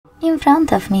In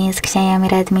front of me is Xiaomi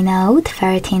Redmi Note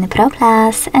 13 Pro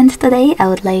Plus, and today I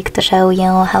would like to show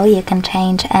you how you can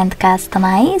change and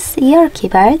customize your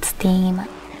keyboard's theme.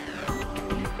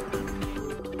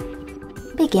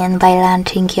 Begin by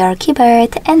launching your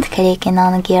keyboard and clicking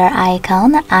on gear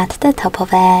icon at the top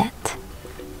of it.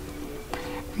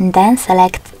 Then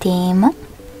select theme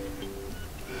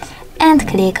and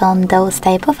click on those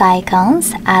type of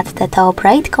icons at the top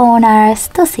right corners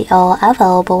to see all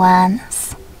available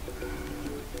ones.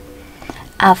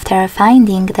 After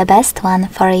finding the best one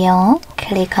for you,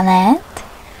 click on it.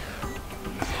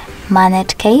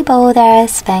 Manage key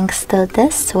borders thanks to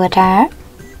this switcher.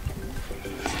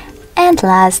 And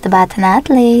last but not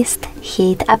least,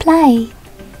 hit apply.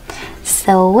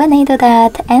 So when I do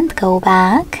that and go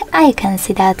back, I can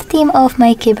see that theme of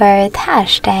my keyboard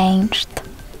has changed.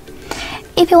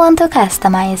 If you want to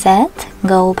customize it,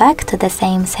 go back to the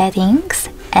same settings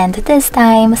and this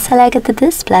time select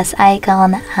this plus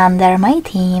icon under my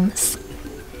themes.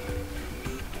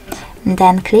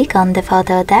 Then click on the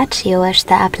photo that you wish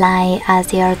to apply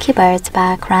as your keyboard's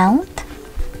background.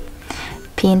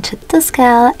 Pinch it to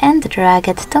scale and drag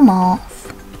it to move.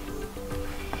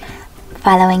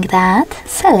 Following that,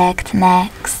 select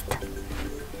Next.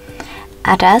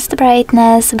 Adjust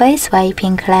brightness by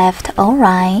swiping left or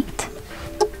right.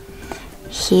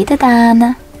 Hit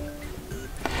Done.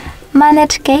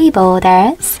 Manage key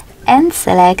borders and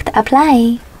select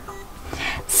Apply.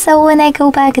 So when I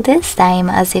go back this time,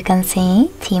 as you can see,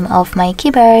 theme of my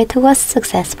keyboard was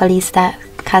successfully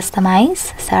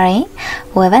customized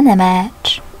with an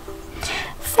image.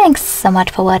 Thanks so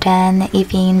much for watching.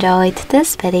 If you enjoyed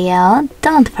this video,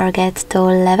 don't forget to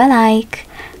leave a like,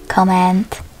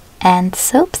 comment and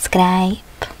subscribe.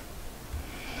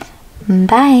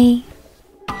 Bye!